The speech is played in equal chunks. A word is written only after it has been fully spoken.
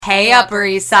Hey, Upper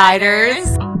East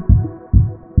Siders.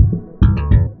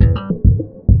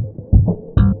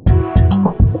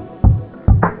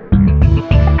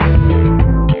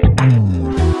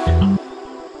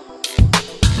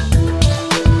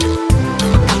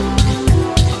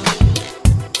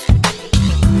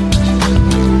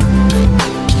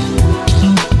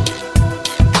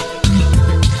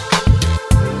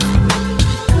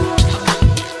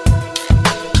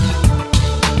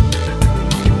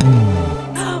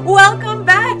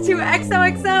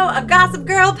 XOXO, a Gossip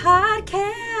Girl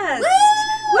podcast.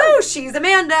 Woo! She's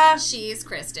Amanda. She's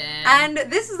Kristen. And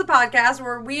this is the podcast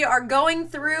where we are going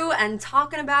through and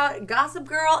talking about Gossip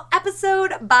Girl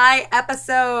episode by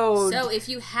episode. So if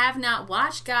you have not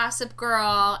watched Gossip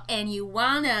Girl and you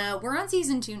wanna, we're on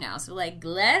season 2 now, so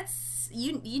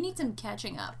you need some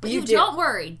catching up. But you don't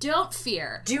worry, don't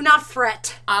fear. Do not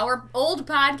fret. Our old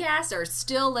podcasts are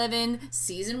still living.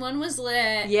 Season 1 was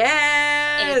lit.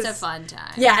 Yes. It's a fun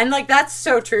time. Yeah, and that's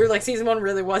so true. Season 1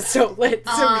 really was so lit.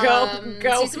 So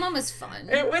go. Season 1 was fun.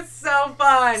 It was so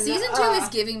fun. Season 2 is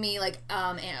giving me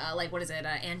what is it?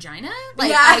 Angina?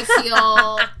 Yeah. I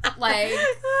feel like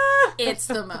it's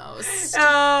the most. Oh,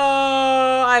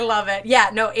 I love it.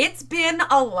 Yeah, no, it's been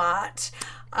a lot.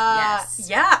 Yes.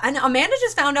 Yeah, and Amanda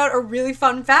just found out a really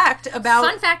fun fact about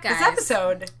guys. This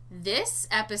episode. This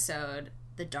episode,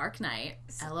 The Dark Knight,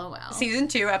 LOL. Season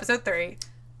 2, episode 3.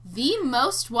 The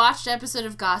most watched episode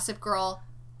of Gossip Girl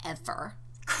ever.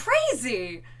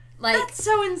 Crazy. That's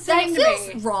so insane to me.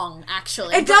 It feels wrong,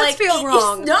 actually. It does feel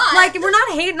wrong. It's not. We're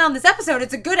not hating on this episode.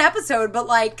 It's a good episode, but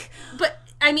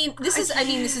this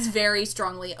is very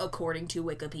strongly according to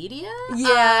Wikipedia.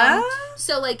 Yeah.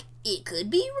 So it could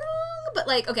be wrong,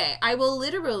 but okay, I will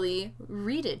literally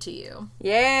read it to you.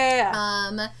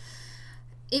 Yeah.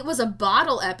 It was a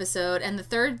bottle episode, and the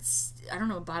third, I don't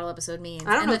know what bottle episode means.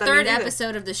 I don't know what that means means. And the third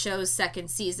episode of the show's second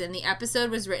season. The episode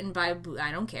was written by,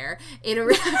 I don't care.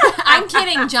 I'm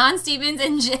kidding, John Stevens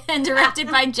and directed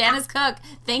by Janice Cook.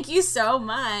 Thank you so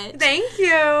much. Thank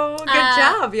you. Good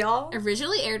job, y'all.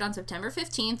 Originally aired on September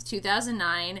 15th,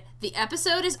 2009. The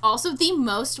episode is also the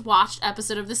most watched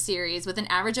episode of the series with an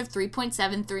average of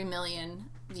 3.73 million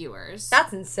viewers.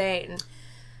 That's insane.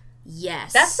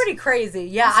 Yes. That's pretty crazy.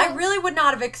 Yeah, I really would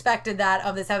not have expected that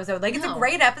of this episode. It's a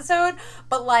great episode,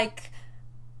 but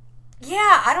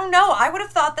yeah, I don't know. I would have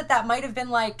thought that might have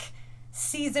been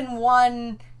season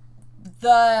 1,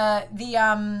 the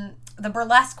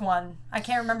burlesque one. I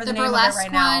can't remember the name of it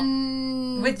right now.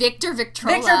 One with Victor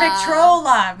Victrola. Victor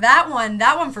Victrola. That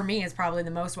one for me is probably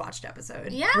the most watched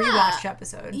episode. Yeah. Rewatched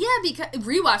episode. Yeah, because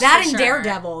rewatched that for and sure.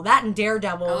 Daredevil. That and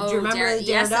Daredevil. Oh, do you remember Daredevil?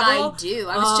 Yes, I do.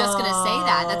 I was just going to say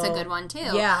that. That's a good one, too.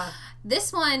 Yeah.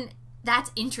 This one,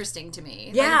 that's interesting to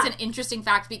me. Yeah. It's an interesting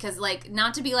fact because,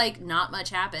 not to be not much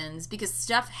happens, because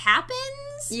stuff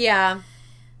happens. Yeah.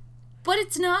 But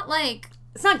it's not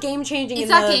it's not game-changing. It's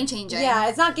not game-changing. Yeah,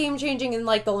 it's not game-changing in,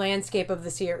 the landscape of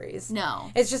the series. No.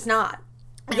 It's just not.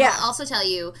 And yeah. I'll also tell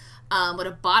you what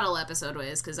a bottle episode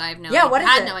is, because I have no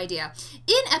idea.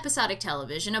 In episodic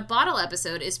television, a bottle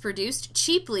episode is produced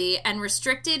cheaply and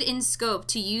restricted in scope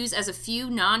to use as a few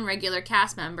non-regular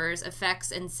cast members,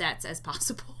 effects, and sets as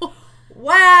possible.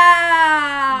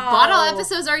 Wow! Bottle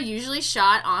episodes are usually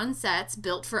shot on sets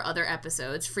built for other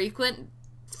episodes,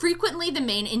 frequently the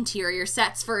main interior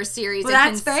sets for a series. Well,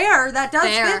 that's fair. That does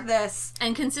fit this.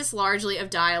 And consists largely of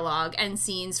dialogue and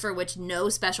scenes for which no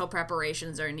special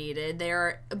preparations are needed. They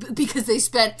are because they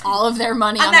spent all of their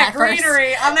money on that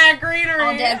greenery. On that greenery.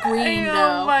 On that green,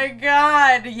 though. Oh my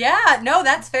god. Yeah, no,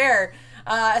 that's fair.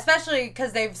 Especially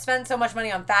because they've spent so much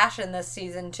money on fashion this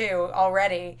season, too,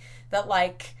 already. That,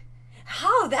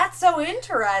 oh, that's so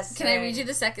interesting. Can I read you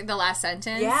the last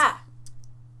sentence? Yeah.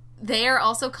 They are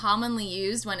also commonly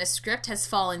used when a script has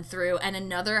fallen through and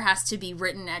another has to be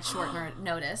written at short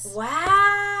notice.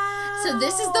 Wow. So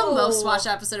this is the most watched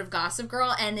episode of Gossip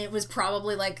Girl, and it was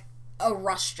probably a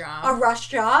rush job. A rush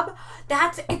job?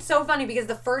 It's so funny because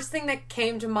the first thing that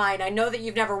came to mind, I know that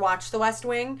you've never watched The West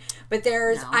Wing, but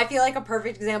I feel like a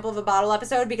perfect example of a bottle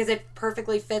episode because it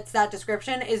perfectly fits that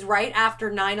description is right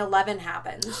after 9/11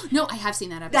 happened. No, I have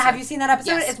seen that episode. Have you seen that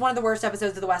episode? Yes. It's one of the worst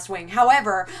episodes of The West Wing.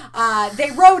 However,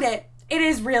 they wrote it.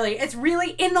 It's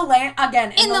really in the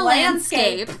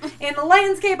landscape. In the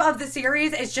landscape of the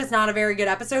series, it's just not a very good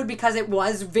episode because it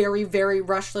was very, very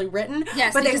rushly written.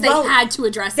 Yes, but because they had to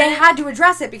address it. They had to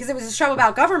address it because it was a show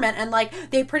about government, and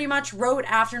they pretty much wrote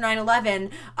after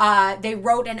 9/11. They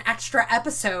wrote an extra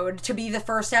episode to be the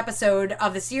first episode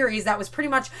of the series that was pretty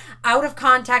much out of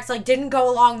context, didn't go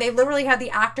along. They literally had the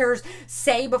actors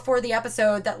say before the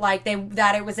episode that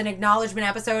that it was an acknowledgement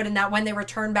episode, and that when they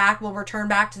return back, we'll return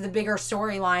back to the bigger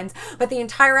storylines, but the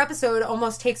entire episode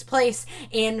almost takes place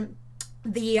in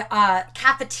the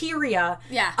cafeteria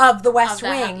of the West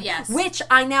Wing, which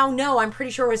I now know, I'm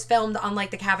pretty sure was filmed on like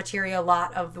the cafeteria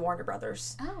lot of the Warner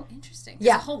Brothers. Oh, interesting.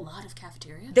 There's a whole lot of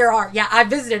cafeterias. There are. Yeah, I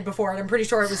visited before, and I'm pretty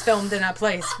sure it was filmed in that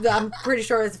place. I'm pretty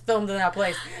sure it's filmed in that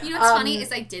place. You know what's funny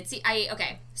is I did see.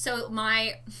 So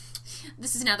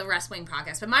this is now the West Wing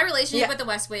podcast, but my relationship with the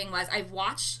West Wing was I've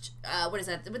watched. What is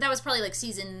that? That was probably like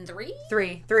season 3.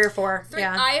 3 or 4.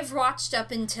 Yeah, I've watched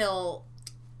up until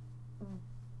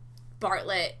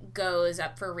Bartlett goes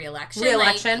up for re-election.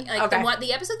 Like okay.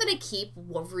 The episode that I keep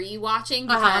rewatching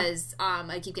because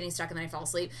I keep getting stuck and then I fall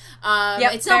asleep.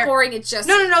 It's not boring. It's just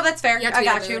no. That's fair. I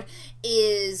got you.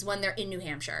 Is when they're in New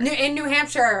Hampshire. In New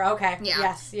Hampshire. Okay. Yeah.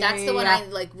 Yes. That's the one I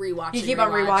like rewatch. You keep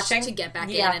on rewatching to get back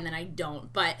in, and then I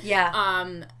don't. But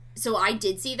so I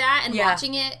did see that and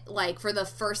watching it like for the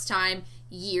first time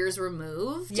years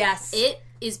removed. Yes. It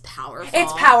is powerful.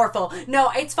 It's powerful.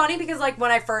 No, it's funny because like when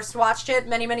I first watched it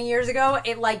many years ago,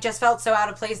 it like just felt so out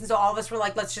of place, and so all of us were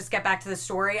like, let's just get back to the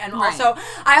story. And also,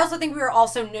 I also think we were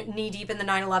also knee deep in the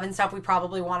 9/11 stuff. We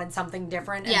probably wanted something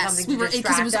different and something to distract us.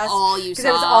 Because it was all you saw. Because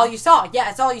it was all you saw.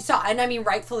 Yeah, it's all you saw, and I mean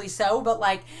rightfully so. But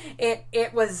like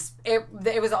it was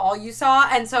all you saw,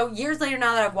 and so years later,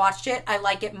 now that I've watched it, I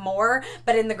like it more.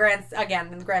 But in the grand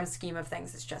scheme of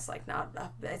things, it's just like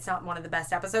it's not one of the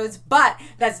best episodes. But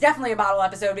that's definitely a bottle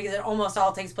episode because it almost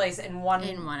all takes place in one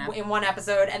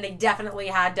episode, and they definitely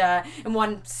had to in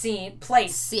one set.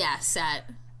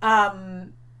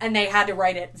 And they had to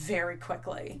write it very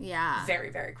quickly. Yeah,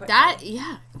 very quickly.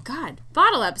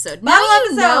 Bottle episode. Now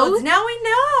we know.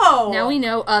 Now we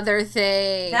know other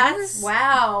things. I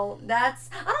don't know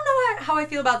how I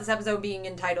feel about this episode being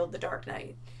entitled The Dark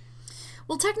Knight.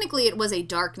 Well, technically, it was a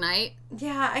dark night.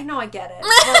 Yeah, I know, I get it.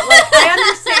 But, like,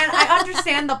 I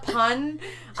understand the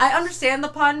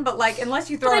pun, but, like, unless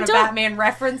you throw in a Batman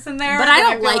reference in there. But I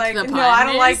don't like the pun. No, I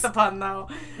don't like the pun, though.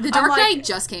 The Dark Knight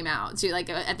just came out, too, like,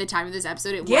 at the time of this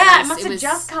episode. It must have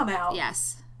just come out.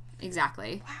 Yes,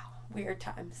 exactly. Wow, weird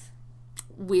times.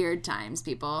 Weird times,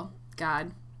 people.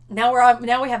 God. Now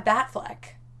we have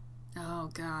Batfleck. Oh,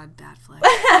 God, Batfleck.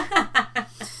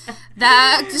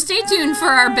 Just stay tuned for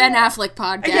our Ben Affleck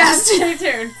podcast. Yeah, stay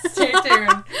tuned.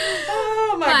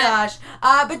 Oh, my gosh.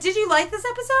 But did you like this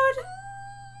episode?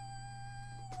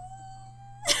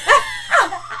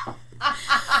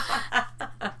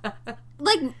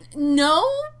 Like, no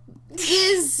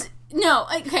is... No,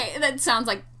 okay, that sounds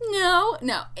like no.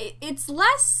 It's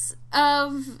less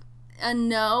of a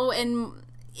no, and...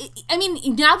 I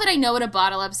mean, now that I know what a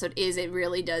bottle episode is, it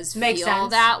really does feel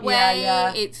that way.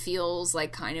 Yeah. It feels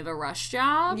like kind of a rush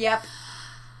job. Yep.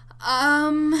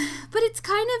 But it's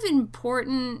kind of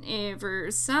important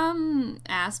for some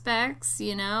aspects,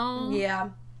 you know? Yeah.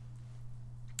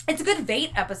 It's a good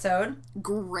Veidt episode.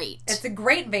 Great. It's a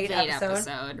great Veidt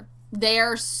episode. They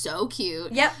are so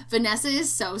cute. Yep. Vanessa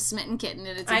is so smitten kitten,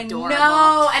 and it's adorable. I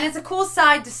know, and it's a cool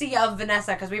side to see of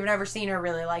Vanessa, because we've never seen her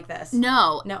really like this.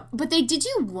 No. But they did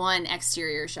you one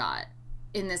exterior shot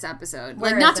in this episode.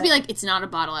 Where like, not to be like, it's not a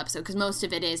bottle episode, because most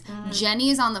of it is. Jenny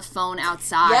is on the phone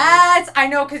outside. Yes, I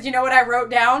know, because you know what I wrote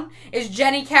down? Is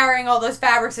Jenny carrying all those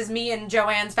fabrics as me and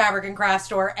Joanne's Fabric and Craft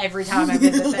Store every time I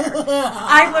visit there.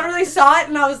 I literally saw it,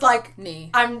 and I was like,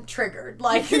 I'm triggered.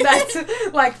 Like, that's,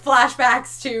 like,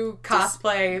 flashbacks to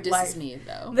cosplay. This is me,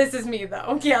 though. This is me,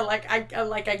 though. Yeah, like, I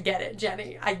get it,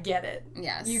 Jenny. I get it.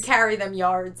 Yes. You carry them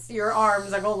yards. Your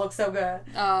arms are going to look so good.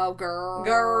 Oh,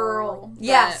 girl.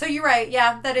 Yeah, so you're right. Yeah,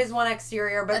 that is one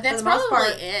exterior, but that's for the most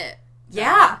probably part, it.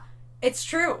 Yeah, it's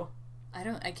true. I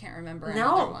can't remember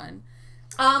another one.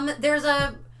 This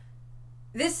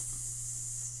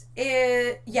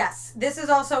is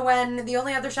also when the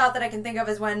only other shot that I can think of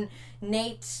is when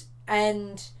Nate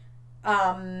and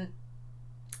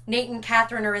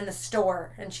Catherine are in the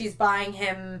store and she's having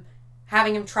him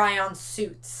try on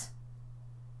suits.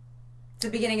 The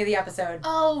beginning of the episode.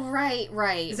 Oh, right.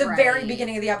 It's the very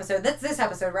beginning of the episode. That's this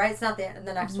episode, right? It's not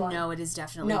the next one. No, it is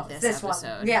definitely this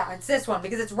episode. One. Yeah, it's this one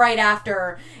because it's right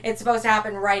after. It's supposed to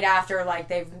happen right after, like,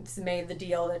 they've made the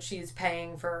deal that she's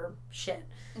paying for shit.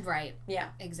 Right. Yeah.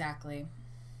 Exactly.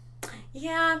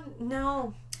 Yeah,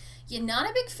 no. You're not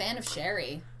a big fan of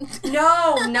Sherry.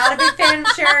 No, not a big fan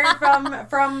of Sherry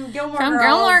from Gilmore Girls.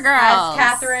 Gilmore Girls. As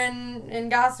Catherine in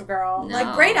Gossip Girl. No.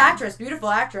 Like, great actress, beautiful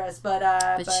actress,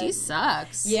 but she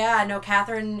sucks. Yeah, no,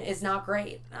 Catherine is not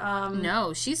great.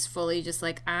 No, she's fully just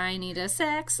like, I need a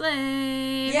sex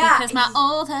slave. Yeah. Because my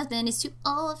old husband is too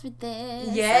old for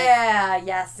this. Yeah,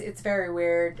 yes, it's very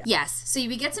weird. Yes, so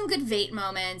we get some good Veidt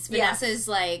moments. Vanessa's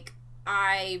like,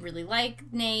 I really like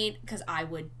Nate, because I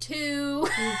would too.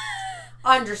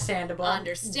 Understandable.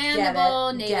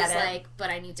 Nayda's like, but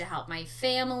I need to help my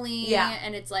family. Yeah.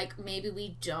 And it's like, maybe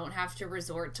we don't have to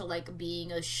resort to, like,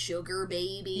 being a sugar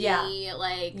baby. Yeah.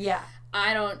 Like, yeah.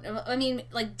 I mean,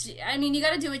 you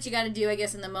gotta do what you gotta do, I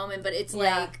guess, in the moment, but it's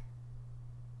like,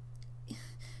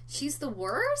 she's the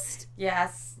worst?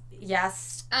 Yes.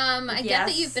 I get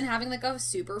that you've been having, like, a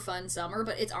super fun summer,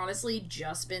 but it's honestly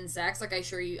just been sex. Like, I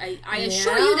assure you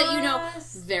that you know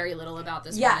very little about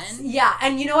this woman. Yeah.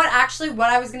 And you know what? Actually, what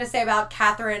I was going to say about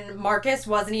Catherine Marcus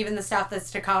wasn't even the stuff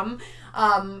that's to come.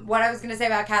 What I was going to say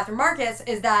about Catherine Marcus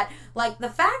is that, like, the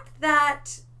fact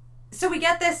that... So we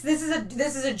get this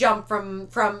is a jump from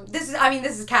this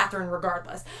is Catherine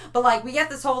regardless. But, like, we get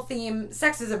this whole theme.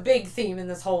 Sex is a big theme in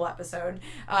this whole episode.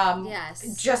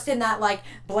 Yes. Just in that, like,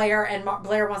 Blair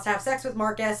wants to have sex with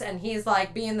Marcus, and he's,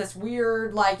 like, being this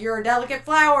weird, like, you're a delicate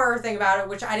flower thing about it,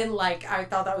 which I didn't like. I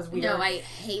thought that was weird. No, I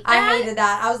hate that. I hated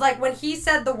that. I was like, when he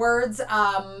said the words,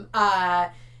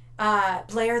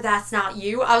 Blair, that's not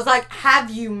you. I was like, have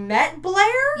you met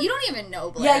Blair? You don't even know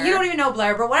Blair. Yeah, you don't even know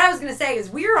Blair. But what I was going to say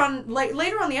is later on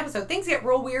the episode, things get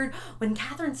real weird when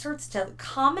Catherine starts to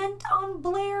comment on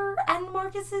Blair and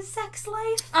Marcus's sex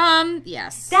life.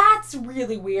 Yes. That's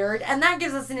really weird. And that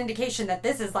gives us an indication that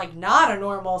this is, like, not a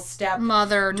normal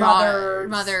mother,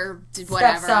 whatever.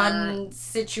 Stepson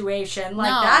situation.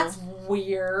 Like, that's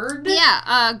weird.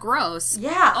 Yeah, gross.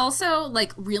 Yeah. Also,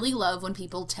 like, really love when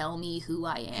people tell me who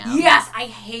I am. Yes, I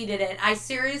hated it. I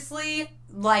seriously,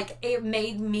 like, it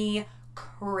made me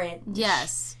cringe.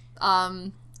 Yes.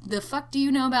 The fuck do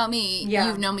you know about me? Yeah.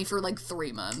 You've known me for, like,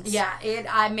 3 months. Yeah, it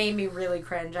made me really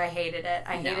cringe. I hated it.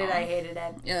 I hated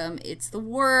it. It's the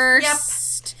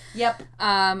worst. Yep.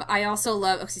 I also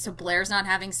love... Okay, so Blair's not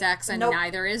having sex, and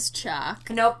neither is Chuck.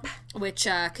 Nope. Which,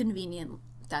 convenient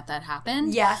that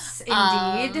happened. Yes,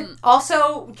 indeed.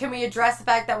 Also, can we address the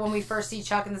fact that when we first see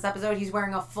Chuck in this episode, he's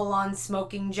wearing a full-on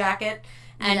smoking jacket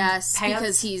and pants?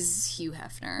 Because he's Hugh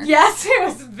Hefner. Yes, it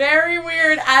was very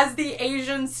weird as the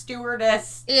Asian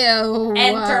stewardess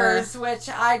enters, which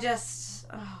I just...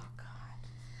 Oh, God.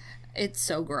 It's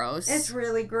so gross. It's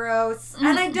really gross.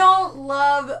 And I don't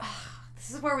love...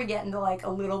 This is where we get into, like, a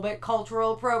little bit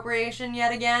cultural appropriation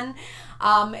yet again.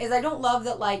 Is I don't love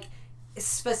that, like,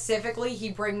 specifically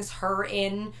he brings her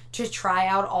in to try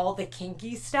out all the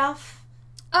kinky stuff.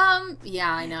 Yeah,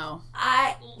 I know.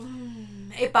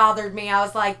 It bothered me. I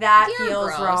was like, that You're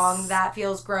feels gross. wrong. That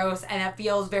feels gross. And it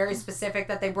feels very specific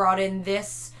that they brought in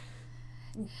this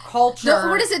culture.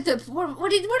 What is it?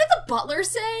 What did the butler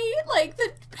say? Like,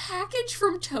 the package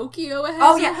from Tokyo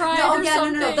has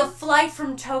arrived No. The flight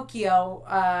from Tokyo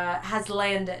has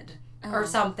landed. Or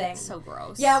something. So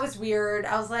gross. Yeah, it was weird.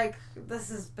 I was like, this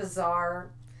is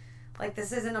bizarre. Like,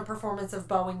 this isn't a performance of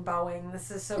Boeing. This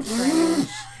is so strange.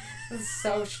 This is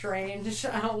so strange.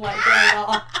 I don't like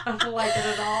it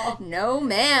at all. No,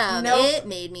 ma'am. Nope. It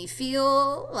made me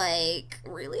feel, like,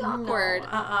 really awkward.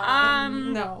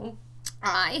 No.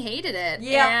 I hated it.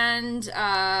 Yeah. And,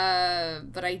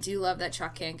 but I do love that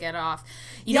Chuck can't get off.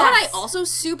 You know what I also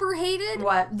super hated?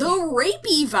 What? The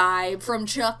rapey vibe from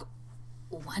Chuck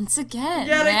once again.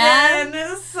 Yet again.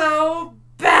 It's so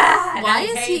bad. Why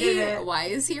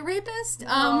is he a rapist?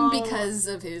 No. Because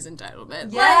of his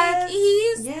entitlement. Yes. Like,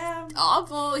 he's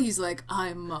awful. He's like,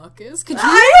 I'm Marcus. Could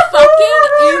you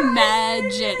fucking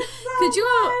imagine? Could you?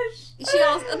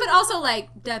 But also, like,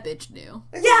 that bitch knew.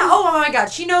 Yeah, oh my God.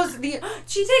 She knows she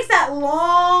takes that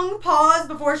long pause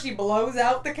before she blows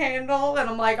out the candle, and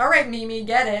I'm like, all right, Mimi,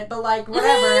 get it, but, like, whatever.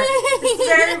 It's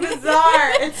very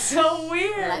bizarre. It's so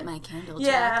weird. Light my candle, Jack.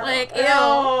 Yeah. Like, ew.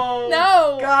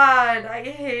 No. God, I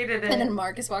hated it. And then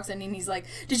Marcus walks in, and he's like,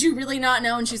 did you really not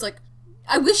know? And she's like,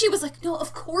 I wish he was like, no,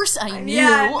 of course I knew.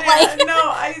 Yeah, like,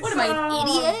 what am I, an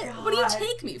idiot? God. What do you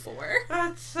take me for?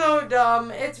 That's so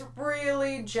dumb. It's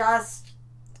really just...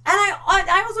 And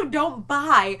I also don't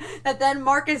buy that then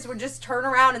Marcus would just turn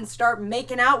around and start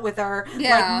making out with her,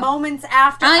 like, moments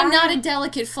after. I'm not a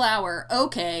delicate flower.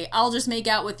 Okay, I'll just make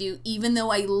out with you, even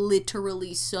though I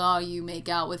literally saw you make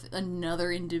out with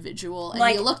another individual, and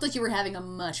like, you looked like you were having a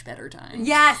much better time.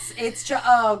 Yes, it's just,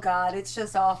 oh God, it's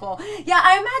just awful. Yeah,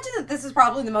 I imagine that this is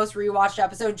probably the most rewatched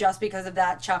episode just because of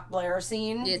that Chuck Blair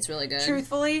scene. It's really good.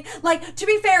 Truthfully. Like, to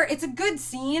be fair, it's a good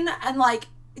scene, and, like,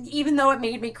 even though it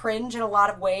made me cringe in a lot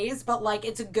of ways, but, like,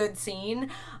 it's a good scene.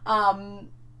 But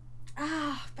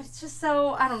it's just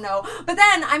so, I don't know. But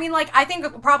then, I mean, like, I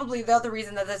think probably the other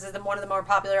reason that this is one of the more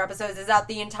popular episodes is that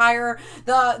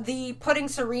the putting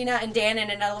Serena and Dan in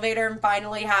an elevator and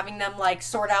finally having them, like,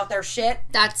 sort out their shit.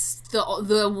 That's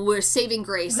the saving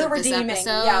grace of this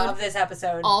episode. Yeah, of this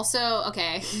episode. Also,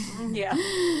 okay. Yeah.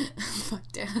 Fuck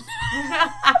Dan.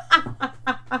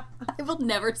 I will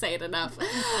never say it enough.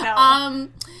 No.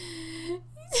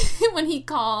 When he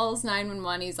calls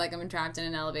 911, he's like, I'm trapped in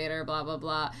an elevator, blah, blah,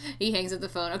 blah. He hangs up the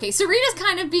phone. Okay,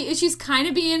 Serena's she's kind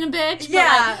of being a bitch.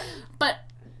 Yeah. But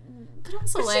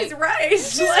also, like... She's right.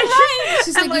 She's right.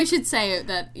 She's like, you should say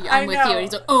that I'm with you. And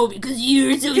he's like, oh, because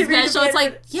you're so special. It's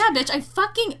like, yeah, bitch, I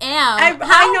fucking am.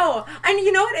 I know. And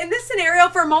you know what? In this scenario,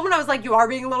 for a moment, I was like, you are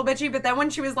being a little bitchy. But then when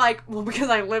she was like, well, because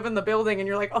I live in the building. And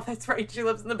you're like, oh, that's right. She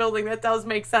lives in the building. That does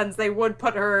make sense. They would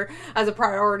put her as a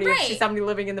priority if she's somebody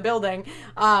living in the building.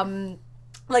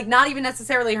 Like, not even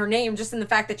necessarily her name, just in the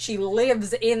fact that she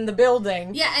lives in the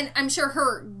building. Yeah, and I'm sure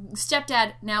her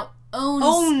stepdad now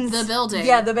owns the building.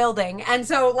 Yeah, the building. And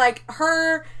so, like,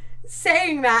 her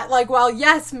saying that, like, well,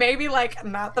 yes, maybe, like,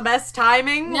 not the best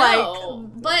timing.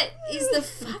 No, but is the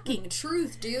fucking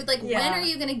truth, dude. Like, when are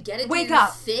you gonna get it wake through your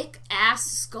up. thick-ass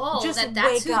skull Just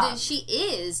that's wake who up. she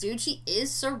is, dude? She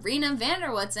is Serena van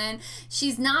der Woodsen.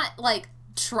 She's not, like,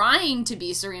 trying to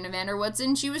be Serena van der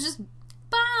Woodsen. She was just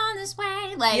born this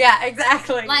way. Like, yeah,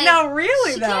 exactly. Like, no,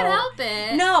 really, she though. can't help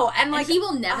it. No, and, like... he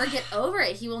will never get over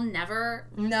it. He will never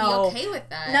be okay with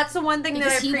that. And that's the one thing that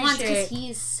I appreciate. Because he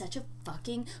is such a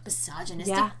fucking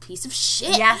misogynistic piece of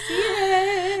shit. Yes, he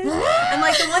is. And,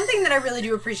 like, the one thing that I really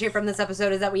do appreciate from this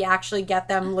episode is that we actually get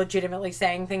them legitimately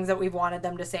saying things that we've wanted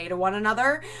them to say to one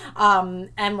another.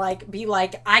 And, like, be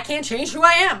like, I can't change who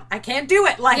I am. I can't do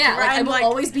it. Like, yeah, like, I will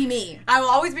always be me. I will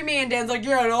always be me. And Dan's like,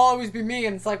 yeah, it'll always be me.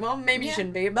 And it's like, well, maybe you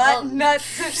shouldn't be. But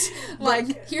that's,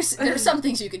 like... There's some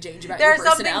things you could change about your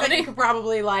personality. There's some things that you could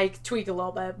probably, like, tweak a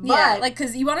little bit. But, yeah, like,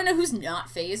 because you want to know who's not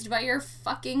fazed by your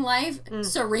fucking life?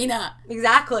 Serena.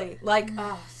 Exactly. Like,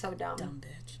 oh, so dumb. Dumb bitch.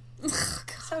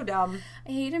 So dumb.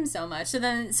 I hate him so much.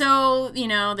 So you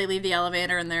know, they leave the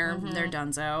elevator and they're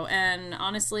donezo. And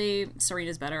honestly,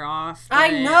 Serena's better off. I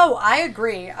know. I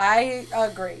agree.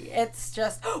 It's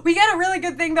just, we get a really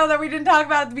good thing though that we didn't talk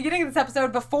about at the beginning of this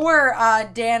episode before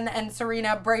Dan and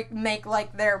Serena make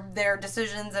like their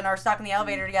decisions and are stuck in the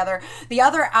elevator together. The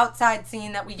other outside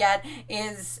scene that we get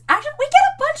is actually we get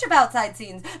a bunch of outside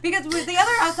scenes because with the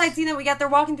other outside scene that we get, they're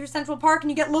walking through Central Park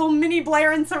and you get little mini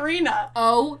Blair and Serena.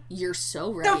 Oh, you're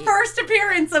so right. The first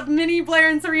appearance of mini Blair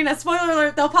and Serena. Spoiler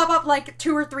alert, they'll pop up like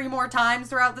 2 or 3 more times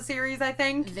throughout the series, I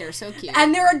think. They're so cute.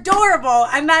 And they're adorable.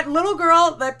 And that little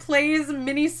girl that plays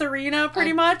mini Serena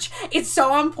pretty much, it's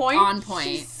so on point. On point.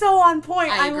 She's so on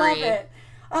point. I agree. love it.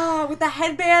 With the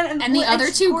headband and the other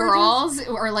two girls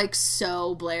are like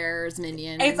so Blair's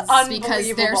minions. It's unbelievable.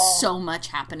 Because there's so much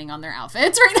happening on their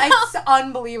outfits right now. It's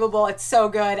unbelievable. It's so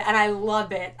good. And I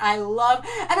love it.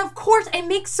 And of course, it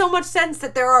makes so much sense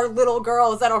that there are little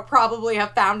girls that'll probably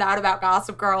have found out about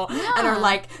Gossip Girl and are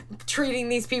like treating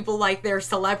these people like they're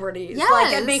celebrities. Yes.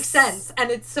 Like, it makes sense. And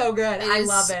it's so good. I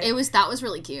love it. That was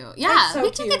really cute. Yeah, so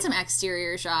we can get some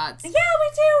exterior shots. Yeah,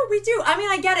 we do. I mean,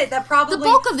 I get it. That probably... The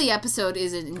bulk of the episode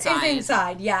is inside. It's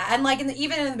inside, yeah. And, like,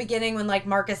 even in the beginning when, like,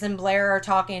 Marcus and Blair are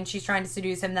talking and she's trying to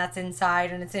seduce him, that's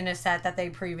inside. And it's in a set that they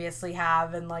previously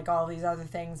have and, like, all these other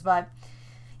things. But,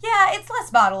 yeah, it's less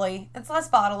bodily. It's less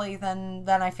bodily than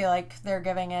I feel like they're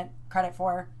giving it credit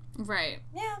for. Right.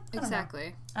 Yeah.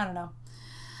 Exactly. I don't know.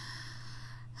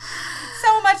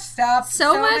 So much stuff.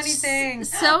 So many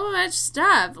things. So much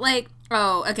stuff. Like,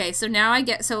 oh, okay. So now I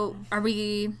get... So are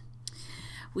we...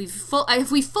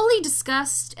 Have we fully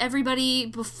discussed everybody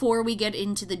before we get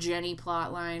into the Jenny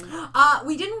plotline?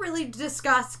 We didn't really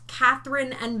discuss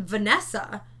Catherine and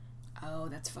Vanessa. Oh,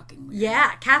 that's fucking weird.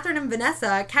 Yeah, Catherine and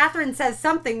Vanessa. Catherine says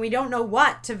something, we don't know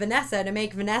what, to Vanessa to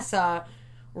make Vanessa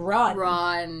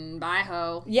run. Bye,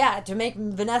 ho. Yeah, to make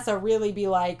Vanessa really be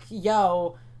like,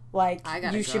 yo... Like,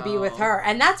 you should be with her.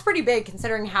 And that's pretty big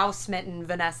considering how smitten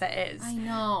Vanessa is. I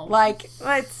know. Like,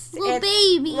 it's...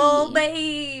 baby. Little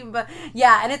babe.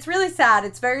 Yeah, and it's really sad.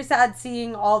 It's very sad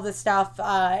seeing all this stuff.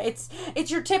 It's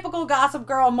your typical Gossip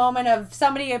Girl moment of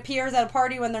somebody appears at a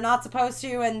party when they're not supposed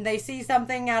to and they see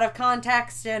something out of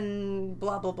context and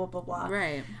blah, blah, blah, blah, blah.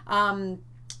 Right.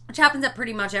 Which happens at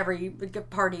pretty much every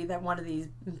party that one of these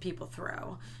people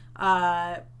throw.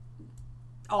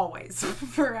 Always.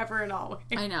 Forever and always.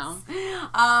 I know.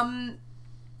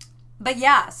 But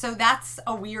yeah, so that's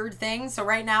a weird thing. So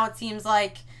right now it seems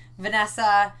like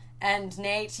Vanessa and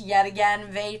Nate, yet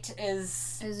again, Vate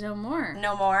is no more.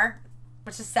 No more.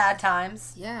 Which is sad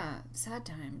times. Yeah, sad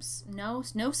times. No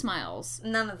smiles.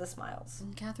 None of the smiles.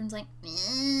 And Catherine's like,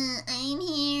 I'm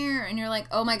here. And you're like,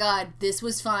 oh my god, this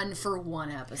was fun for one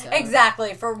episode.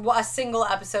 Exactly. For a single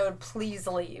episode, please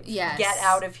leave. Yes. Get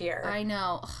out of here. I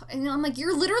know. I'm like,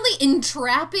 you're literally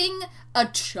entrapping a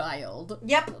child.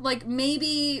 Yep. Like,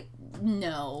 maybe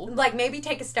No. Like, maybe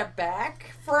take a step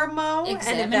back for a mo.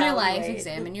 Examine your life.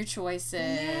 Examine your choices.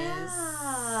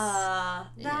 Yeah.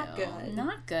 Not good.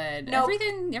 Not good. Nope.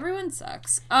 Everyone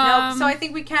sucks. Nope. So I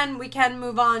think we can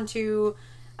move on to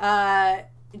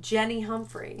Jenny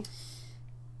Humphrey.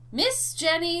 Miss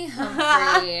Jenny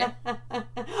Humphrey.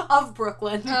 Of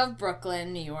Brooklyn. Of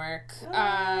Brooklyn, New York.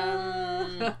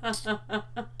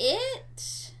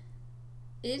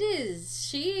 It is.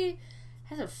 She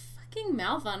has a fucking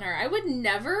mouth on her. I would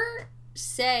never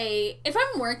say, if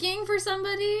I'm working for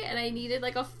somebody and I needed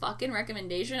like a fucking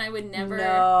recommendation, I would never.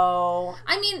 No.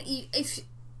 I mean, if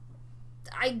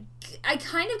I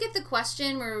kind of get the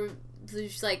question where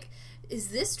there's like, is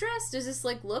this dress? Does this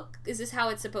like look? Is this how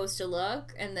it's supposed to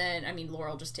look? And then, I mean,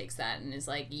 Laurel just takes that and is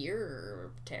like,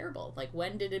 "You're terrible. Like,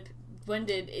 when did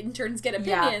interns get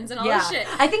opinions and all this shit?"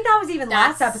 I think that was even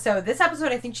last episode. This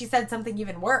episode, I think she said something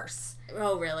even worse.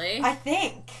 Oh, really? I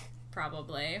think.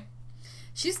 Probably.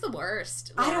 She's the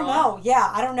worst. Laurel. I don't know.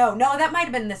 Yeah, I don't know. No, that might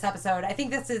have been this episode. I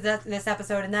think this is this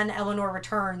episode, and then Eleanor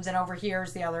returns and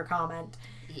overhears the other comment.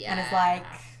 Yeah. And is like,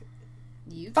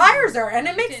 fires her, and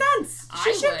it makes sense.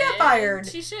 She should get fired.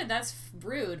 She should. That's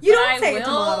rude. You don't say it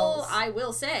to models. I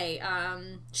will say,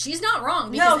 she's not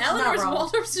wrong, because Eleanor's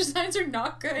Waldorf's designs are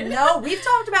not good. No, we've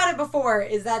talked about it before,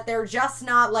 is that they're just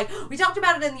not, like, we talked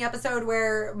about it in the episode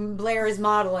where Blair is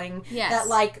modeling. Yes. That,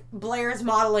 like, Blair's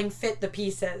modeling fit the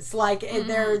pieces. Like,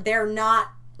 they're not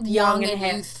young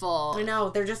and youthful. I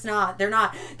know, they're just not. They're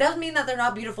not. Doesn't mean that they're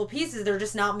not beautiful pieces. They're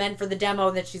just not meant for the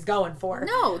demo that she's going for.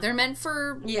 No, they're meant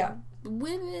for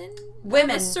women of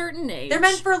a certain age. They're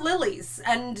meant for Lilies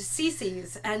and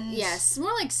Cece's and yes,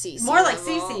 more like Cece. More like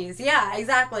Cece's, yeah,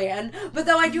 exactly. But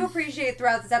though I do appreciate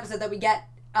throughout this episode that we get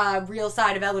real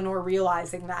side of Eleanor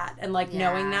realizing that and like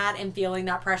knowing that and feeling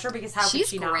that pressure, because how could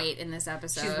she not? She's great in this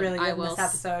episode. She's really good in this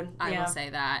episode. I will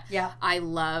say that. Yeah. I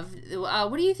love,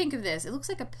 what do you think of this? It looks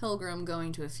like a pilgrim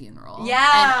going to a funeral.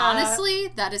 Yeah. And honestly,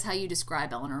 that is how you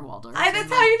describe Eleanor Waldorf. That's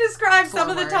how you describe some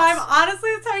of the time. Honestly,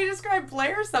 that's how you describe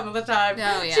Blair some of the time.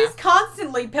 Oh, yeah. She's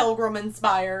constantly pilgrim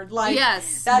inspired. Like,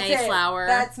 yes. That's Mayflower.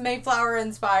 That's Mayflower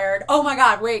inspired. Oh my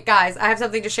God. Wait, guys. I have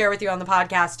something to share with you on the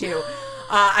podcast too.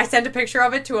 I sent a picture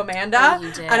of it to Amanda,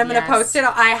 and I'm going to post it.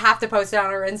 I have to post it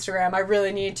on her Instagram. I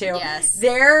really need to. Yes.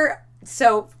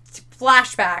 So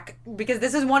flashback, because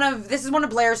this is one of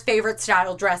Blair's favorite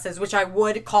style dresses, which I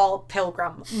would call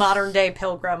pilgrim, modern day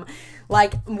pilgrim,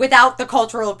 like without the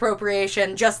cultural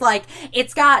appropriation. Just like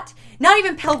it's got not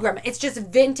even pilgrim, it's just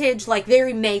vintage, like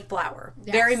very Mayflower,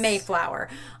 very Mayflower.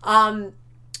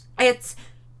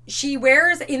 She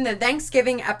wears, in the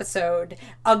Thanksgiving episode,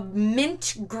 a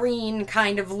mint green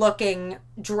kind of looking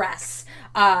dress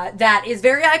that is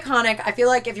very iconic. I feel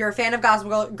like if you're a fan of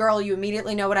Gossip Girl, you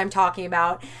immediately know what I'm talking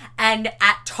about. And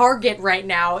at Target right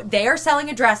now, they are selling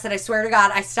a dress that I swear to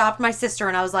God, I stopped my sister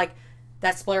and I was like,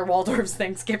 that's Blair Waldorf's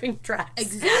Thanksgiving dress.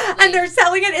 Exactly. And they're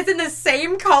selling it. It's in the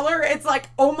same color. It's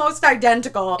like almost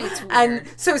identical. It's weird. And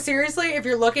so seriously, if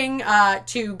you're looking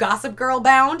to Gossip Girl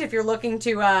bound, if you're looking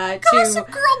to Gossip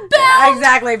Girl bound,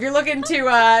 exactly. If you're looking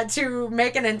to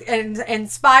make an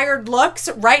inspired looks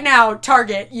right now,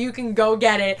 Target, you can go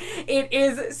get it. It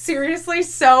is seriously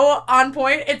so on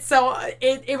point. It's so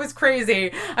it was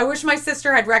crazy. I wish my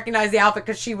sister had recognized the outfit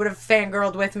because she would have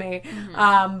fangirled with me.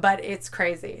 Mm-hmm. But it's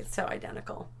crazy. It's so identical.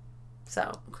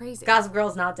 So crazy. Gossip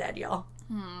Girl's not dead, y'all.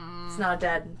 It's not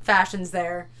dead. Fashion's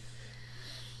there.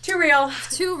 Too real.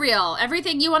 Too real.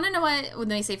 Everything. You want to know what, when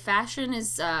they say fashion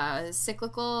is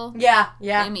cyclical? Yeah.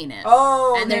 They mean it.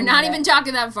 Oh. And they're not even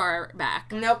talking that far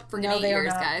back. Nope. Freaking 8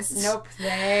 years, guys. Nope.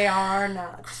 They are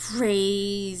not.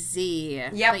 Crazy.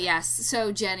 Yep. But yes,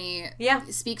 so Jenny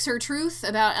speaks her truth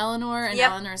about Eleanor, and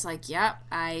Eleanor's like,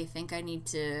 I think I need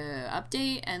to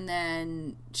update. And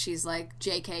then she's like,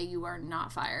 JK, you are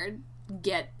not fired.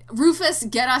 Rufus,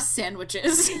 get us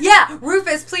sandwiches. Yeah,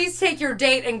 Rufus, please take your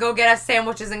date and go get us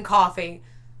sandwiches and coffee.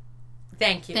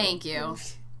 Thank you.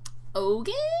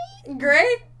 Okay.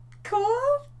 Great. Cool.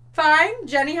 Fine.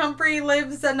 Jenny Humphrey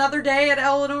lives another day at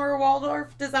Eleanor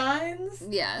Waldorf Designs.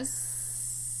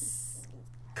 Yes.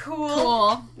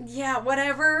 Cool. Yeah,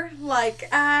 whatever. Like,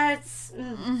 it's...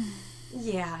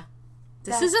 yeah.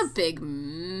 This is a big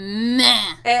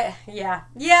meh. Yeah,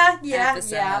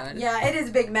 it is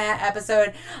a big meh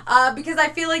episode. Because I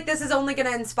feel like this is only going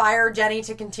to inspire Jenny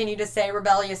to continue to say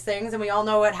rebellious things, and we all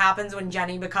know what happens when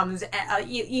Jenny becomes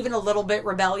even a little bit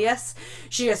rebellious.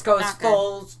 She just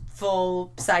goes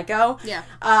full psycho. Yeah.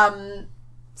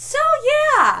 So,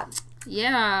 yeah.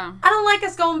 Yeah. I don't like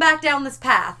us going back down this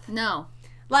path. No.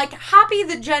 Like, happy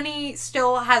that Jenny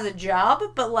still has a job,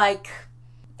 but like,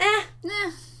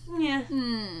 Yeah.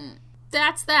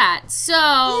 that's that. So,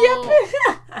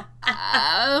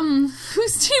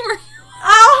 whose team are you?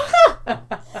 Oh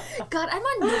God, I'm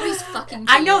on nobody's fucking team.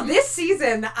 I know this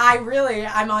season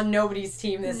I'm on nobody's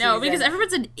team this season. No, because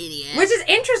everyone's an idiot. Which is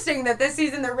interesting that this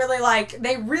season they really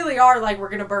are like, we're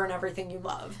gonna burn everything you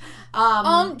love.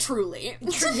 Truly.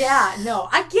 Yeah, no.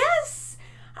 I guess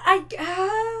I'm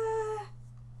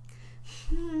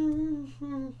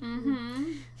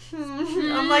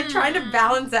like trying to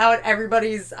balance out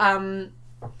everybody's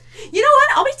you know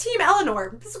what? I'll be Team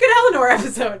Eleanor. This is a good Eleanor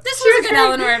episode. This was a good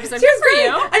Eleanor episode. Good for you.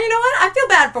 And you know what? I feel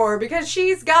bad for her because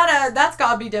that's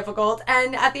gotta be difficult.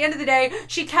 And at the end of the day,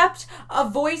 she kept a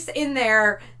voice in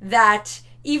there that,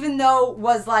 even though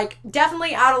was like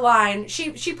definitely out of line,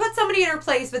 she put somebody in her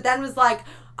place, but then was like,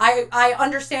 I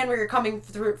understand where you're coming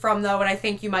from though, and I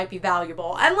think you might be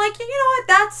valuable. And like, you know what?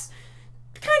 That's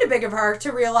kind of big of her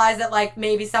to realize that like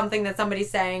maybe something that somebody's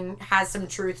saying has some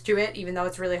truth to it, even though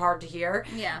it's really hard to hear.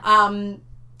 Yeah.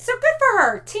 So good for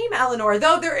her, Team Eleanor.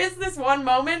 Though there is this one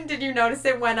moment, did you notice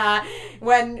it when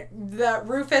the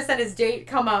Rufus and his date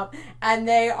come up, and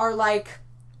they are like,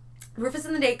 Rufus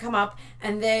and the date come up,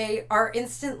 and they are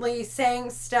instantly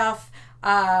saying stuff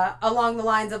along the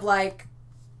lines of like,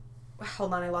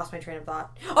 hold on, I lost my train of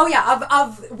thought. Oh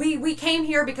yeah, we came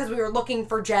here because we were looking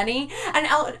for Jenny, and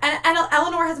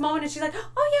Eleanor has a moment and she's like,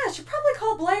 oh yeah, she probably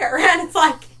called Blair, and it's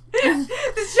like,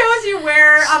 this shows you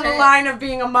where on the line of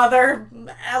being a mother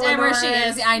Eleanor where she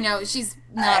is. I know she's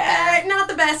not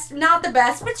the best,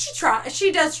 but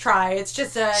she does try. It's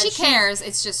just she cares.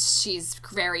 It's just she's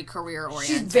very career oriented.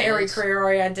 She's very career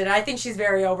oriented. I think she's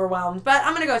very overwhelmed, but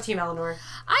I'm gonna go with Team Eleanor.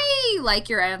 I like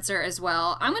your answer as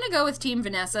well. I'm gonna go with Team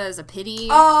Vanessa as a pity.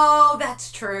 Oh,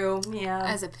 that's true. Yeah,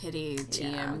 as a pity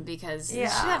team because she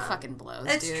had fucking blows.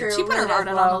 It's dude. true. She put her heart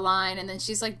out on the line, and then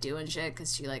she's like doing shit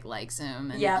because she like likes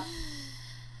him. And yeah.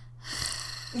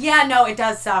 Yeah, no, it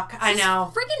does suck. I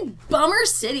know. Freaking Bummer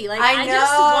City. Like, I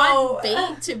just want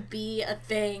Bait to be a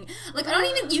thing. Like, I don't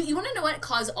even... You want to know what?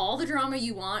 Cause all the drama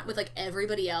you want with, like,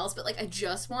 everybody else, but, like, I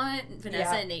just want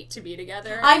Vanessa and Nate to be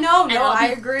together. I know. No, I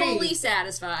agree. Fully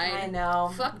satisfied. I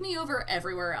know. Fuck me over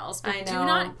everywhere else, but I know. do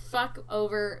not fuck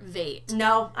over Bait.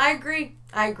 No, I agree.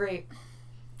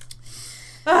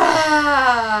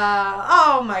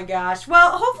 Oh my gosh.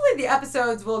 Well, hopefully the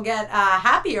episodes will get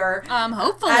happier.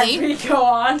 Hopefully. As we go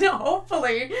on.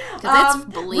 Hopefully.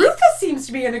 Rufus seems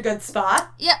to be in a good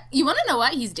spot. Yeah. You want to know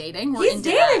what? He's dating. He's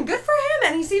dating. Good for him.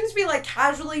 And he seems to be like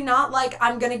casually not like,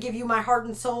 I'm going to give you my heart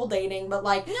and soul dating, but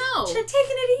like, no. Taking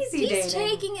it easy dating. He's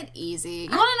taking it easy.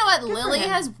 You want to know what? Lily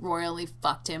has royally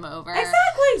fucked him over.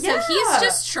 Exactly. Yeah. So he's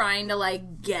just trying to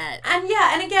like get. And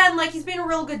again, like he's been a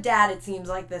real good dad, it seems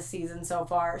like this season so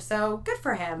far. So good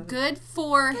for him. Good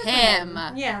for him.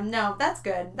 Yeah, no, that's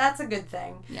good. That's a good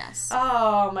thing. Yes.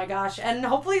 Oh my gosh. And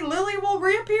hopefully Lily will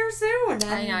reappear soon. And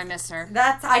I know, I miss her.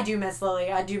 I do miss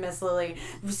Lily.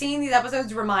 Seeing these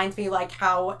episodes reminds me like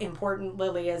how important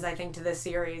Lily is, I think, to this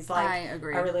series. Like, I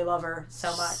agree. I really love her so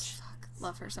much. Fuck,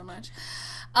 love her so much.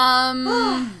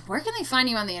 Where can they find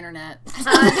you on the internet? I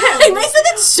said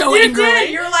that so angry. You did.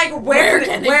 You're like, where,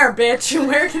 bitch?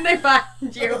 Where can they find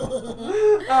you?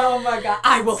 Oh my god,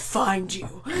 I will find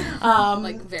you.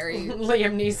 Like very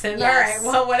Liam Neeson. Yes. All right,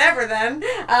 well, whatever then.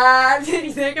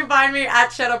 They can find me at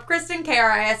ShutUpKristen,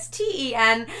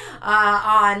 KRISTEN,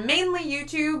 on mainly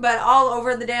YouTube, but all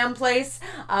over the damn place.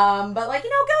 But like, go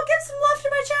give some love to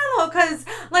my channel, because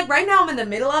like right now I'm in the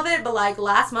middle of it. But like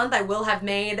last month I will have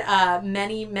made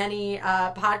many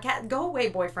podcasts. Go away,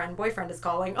 boyfriend. Boyfriend is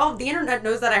calling. Oh, the internet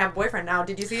knows that I have a boyfriend now.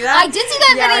 Did you see that? I did see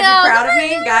that video. Are you proud of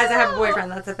me? Guys, I have a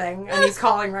boyfriend. That's a thing. And he's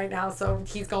calling right now, so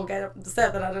he's going to get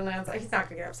upset that I don't answer. He's not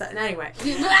going to get upset. And anyway,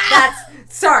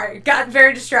 sorry. Got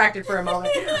very distracted for a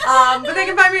moment. But they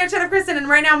can find me at ShutUpKristen, and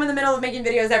right now I'm in the middle of making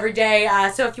videos every day.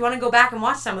 So if you want to go back and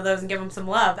watch some of those and give them some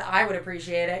love, I would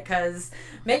appreciate it, because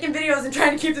making videos and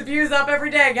trying to keep the views up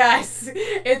every day, guys,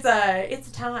 it's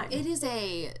a time. It is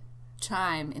a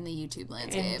time in the YouTube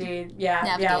landscape. Indeed. Yeah.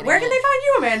 Where can they find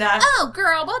you, Amanda? Oh,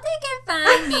 girl, well, they can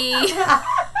find me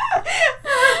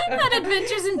at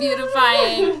Adventures in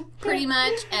Beautifying pretty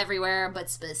much everywhere, but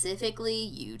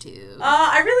specifically YouTube.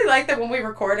 I really like that when we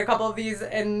record a couple of these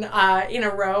in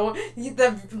a row,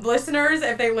 the listeners,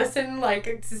 if they listen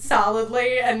like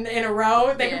solidly and in a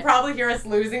row, they can probably hear us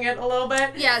losing it a little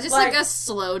bit. Yeah, just like a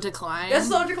slow decline. A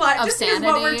slow decline. Of just sanity.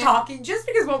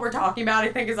 Because what we're talking about, I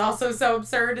think, is also so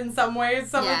absurd in some ways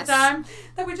some of the time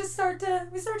that we start to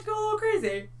go a little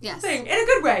crazy. Yes. In a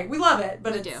good way. We love it,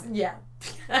 but yeah.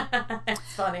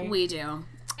 It's funny. We do.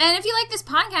 And if you like this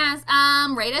podcast,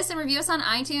 rate us and review us on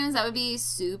iTunes. That would be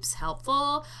soups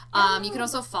helpful. You can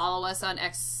also follow us on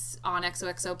X on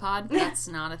XOXO Pod. That's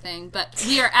not a thing. But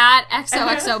we are at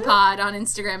XOXO Pod on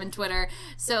Instagram and Twitter.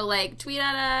 So, like, tweet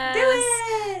at us. Do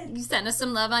it! You send us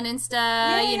some love on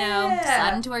Insta, you know,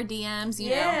 slide into our DMs, you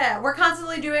know. Yeah, we're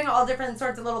constantly doing all different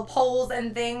sorts of little polls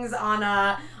and things on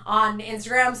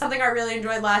Instagram. Something I really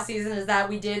enjoyed last season is that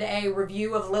we did a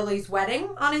review of Lily's wedding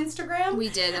on Instagram. We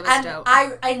did. That was dope.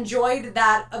 I enjoyed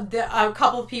that a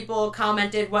couple of people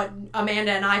commented what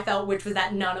Amanda and I felt, which was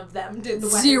that none of them did the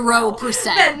wedding. 0%.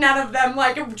 That none of them,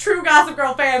 like, true Gossip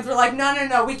Girl fans were like,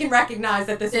 no, we can recognize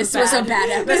that this was bad. This was a bad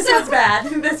episode. This was bad.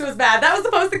 This was bad. That was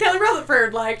the post that Kelly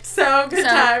Rutherford liked, so good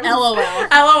times. LOL.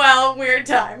 LOL, weird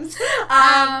times.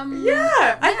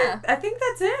 I think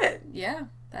that's it. Yeah,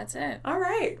 that's it. All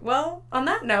right. Well, on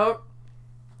that note,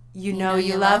 you know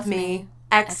you love me.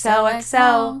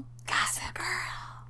 XOXO. Gossip Girl.